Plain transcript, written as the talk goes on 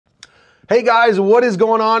Hey guys, what is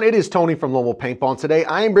going on? It is Tony from Woodsball Paintball, and today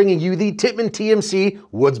I am bringing you the Tippmann TMC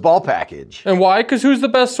Woodsball package. And why? Because who's the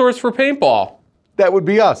best source for paintball? That would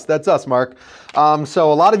be us. That's us, Mark.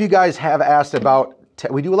 So a lot of you guys have asked about,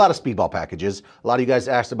 we do a lot of speedball packages. A lot of you guys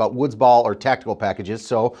asked about Woodsball or tactical packages,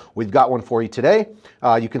 so we've got one for you today.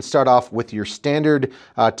 You can start off with your standard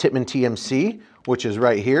Tippmann TMC, which is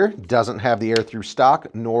right here. Doesn't have the air through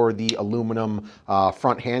stock nor the aluminum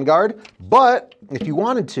front handguard. But if you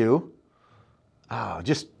wanted to,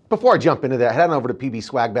 just before I jump into that, head on over to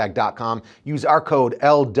pbswagbag.com. Use our code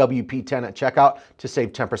LWP10 at checkout to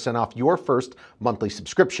save 10% off your first monthly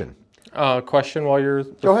subscription. Question while you're...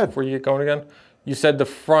 Go ahead. Before you get going again. You said the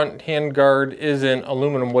front handguard isn't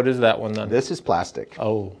aluminum. What is that one then? This is plastic.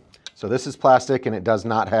 Oh. So this is plastic, and it does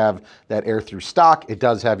not have that air through stock. It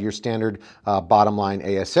does have your standard bottom line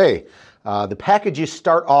ASA. The packages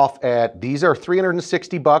start off at, these are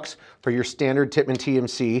 $360 for your standard Tippmann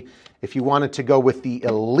TMC. If you wanted to go with the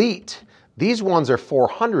Elite, these ones are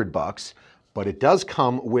 $400, but it does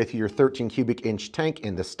come with your 13 cubic inch tank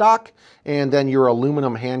in the stock, and then your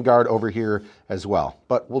aluminum handguard over here as well.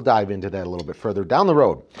 But we'll dive into that a little bit further down the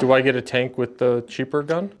road. Do I get a tank with the cheaper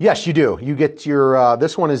gun? Yes, you do. You get your,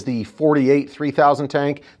 this one is the 48 3000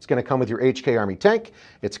 tank. It's gonna come with your HK Army tank.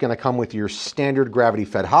 It's gonna come with your standard gravity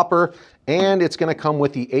fed hopper, and it's gonna come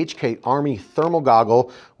with the HK Army thermal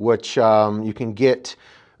goggle, which you can get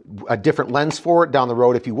a different lens for it down the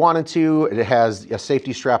road if you wanted to. It has a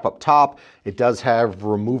safety strap up top. It does have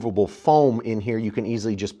removable foam in here. You can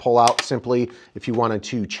easily just pull out simply if you wanted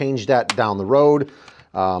to change that down the road.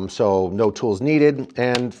 So no tools needed.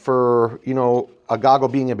 And for, you know, a goggle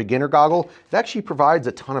being a beginner goggle, it actually provides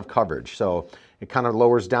a ton of coverage. So it kind of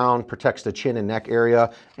lowers down, protects the chin and neck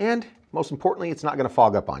area, and most importantly, it's not going to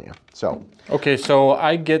fog up on you. So okay, so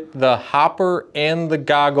I get the hopper and the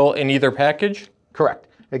goggle in either package? Correct.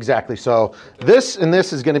 Exactly. So this and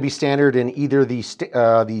this is going to be standard in either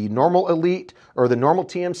the normal Elite or the normal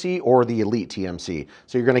TMC or the Elite TMC.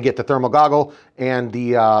 So you're going to get the thermal goggle and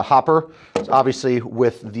the hopper. So obviously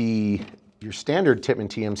with your standard Tippmann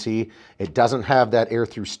TMC, it doesn't have that air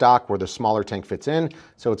through stock where the smaller tank fits in.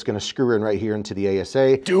 So it's going to screw in right here into the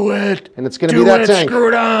ASA. Do it. And it's going to be that tank. Screw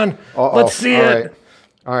it on. Let's see it.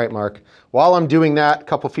 All right, Mark. While I'm doing that, a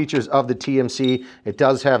couple features of the TMC, it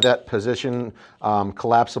does have that position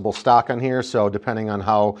collapsible stock on here. So depending on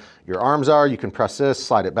how your arms are, you can press this,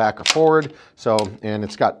 slide it back or forward. So, and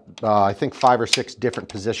it's got, I think 5 or 6 different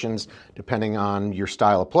positions depending on your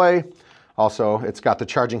style of play. Also, it's got the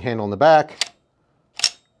charging handle in the back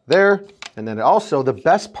there. And then also the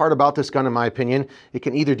best part about this gun, in my opinion, it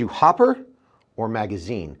can either do hopper or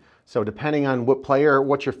magazine. So depending on what player,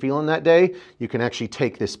 what you're feeling that day, you can actually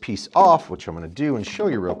take this piece off, which I'm going to do and show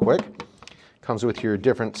you real quick. Comes with your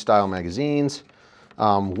different style magazines.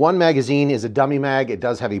 One magazine is a dummy mag. It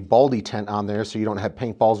does have a baldy tent on there, so you don't have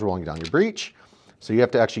paintballs rolling down your breech. So you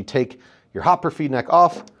have to actually take your hopper feed neck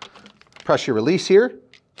off, press your release here.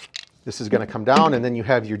 This is going to come down, and then you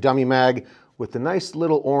have your dummy mag with the nice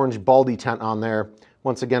little orange baldy tent on there.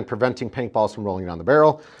 Once again, preventing paintballs from rolling down the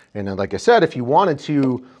barrel. And then, like I said, if you wanted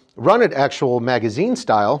to run it actual magazine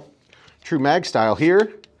style, true mag style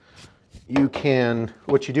here, you can,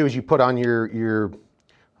 what you do is you put on your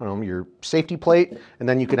safety plate, and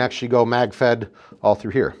then you can actually go mag fed all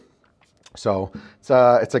through here. So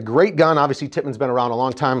it's a great gun. Obviously, Tippmann's been around a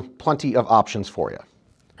long time. Plenty of options for you.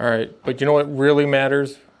 All right, but you know what really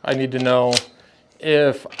matters? I need to know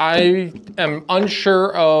if I am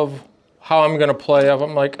unsure of how I'm gonna play.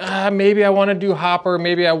 I'm like, maybe I wanna do hopper,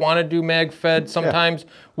 maybe I wanna do mag fed sometimes. Yeah.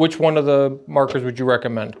 Which one of the markers would you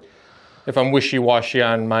recommend if I'm wishy-washy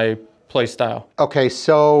on my play style? Okay,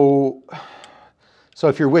 so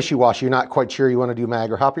if you're wishy-washy, you're not quite sure you wanna do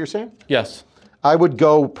mag or hopper, you're saying? Yes. I would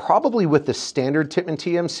go probably with the standard Tippmann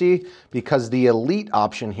TMC, because the Elite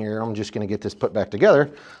option here, I'm just gonna get this put back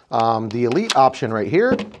together. The Elite option right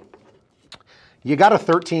here, you got a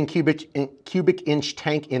 13 cubic inch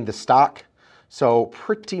tank in the stock. So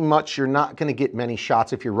pretty much you're not gonna get many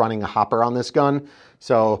shots if you're running a hopper on this gun.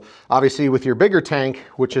 So obviously with your bigger tank,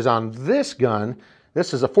 which is on this gun,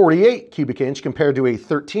 this is a 48 cubic inch compared to a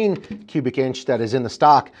 13 cubic inch that is in the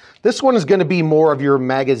stock. This one is gonna be more of your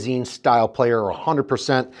magazine style player,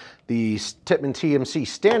 100%. The Tippmann TMC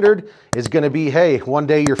standard is gonna be, hey, one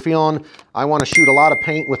day you're feeling, I wanna shoot a lot of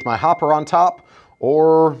paint with my hopper on top,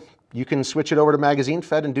 or you can switch it over to magazine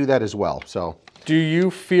fed and do that as well. So, do you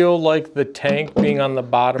feel like the tank being on the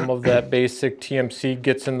bottom of that basic TMC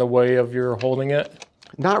gets in the way of your holding it?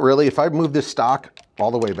 Not really. If I move this stock all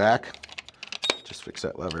the way back, just fix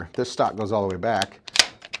that lever. This stock goes all the way back.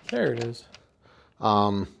 There it is.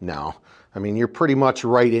 No. I mean, you're pretty much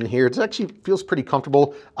right in here. It actually feels pretty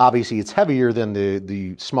comfortable. Obviously, it's heavier than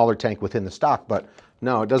the smaller tank within the stock, but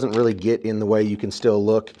no, it doesn't really get in the way. You can still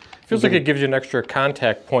look. Feels like it gives you an extra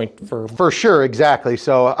contact point For sure, exactly.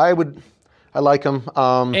 So I like them.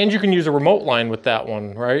 And you can use a remote line with that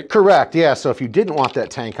one, right? Correct, yeah. So if you didn't want that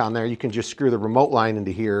tank on there, you can just screw the remote line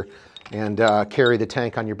into here and carry the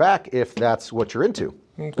tank on your back if that's what you're into.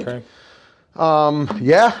 Okay.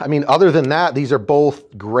 Yeah, I mean, other than that, these are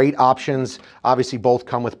both great options. Obviously, both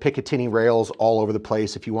come with Picatinny rails all over the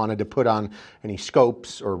place. If you wanted to put on any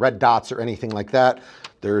scopes or red dots or anything like that,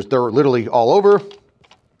 they're literally all over.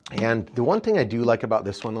 And the one thing I do like about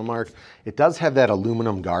this one, though, Mark, it does have that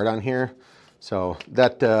aluminum guard on here. So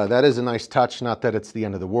that is a nice touch. Not that it's the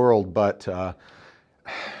end of the world, but...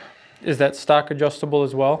 Is that stock adjustable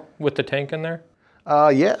as well with the tank in there?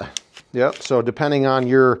 Yeah. Yep. So depending on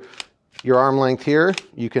your arm length here,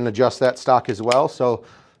 you can adjust that stock as well. So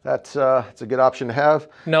it's a good option to have.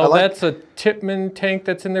 No, that's a Tippmann tank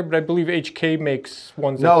that's in there, but I believe HK makes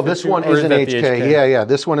ones. No, this one is an HK. Yeah,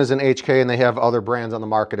 this one is an HK, and they have other brands on the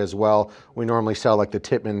market as well. We normally sell like the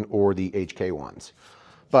Tippmann or the HK ones.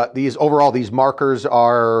 But overall, these markers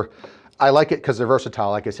are, I like it because they're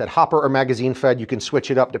versatile. Like I said, hopper or magazine fed, you can switch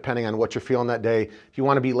it up depending on what you're feeling that day. If you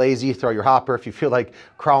want to be lazy, throw your hopper. If you feel like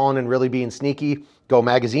crawling and really being sneaky, go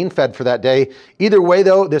magazine fed for that day. Either way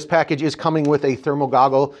though, this package is coming with a thermal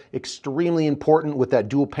goggle, extremely important with that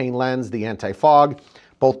dual pane lens, the anti-fog.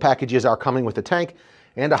 Both packages are coming with a tank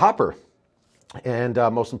and a hopper. And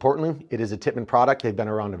most importantly, it is a Tippmann product. They've been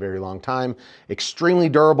around a very long time, extremely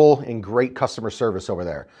durable and great customer service over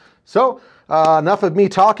there. So enough of me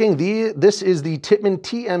talking. This is the Tippmann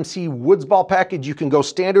TMC Woodsball package. You can go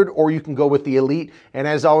standard or you can go with the Elite. And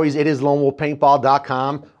as always, it is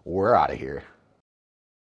lonewolfpaintball.com. We're out of here.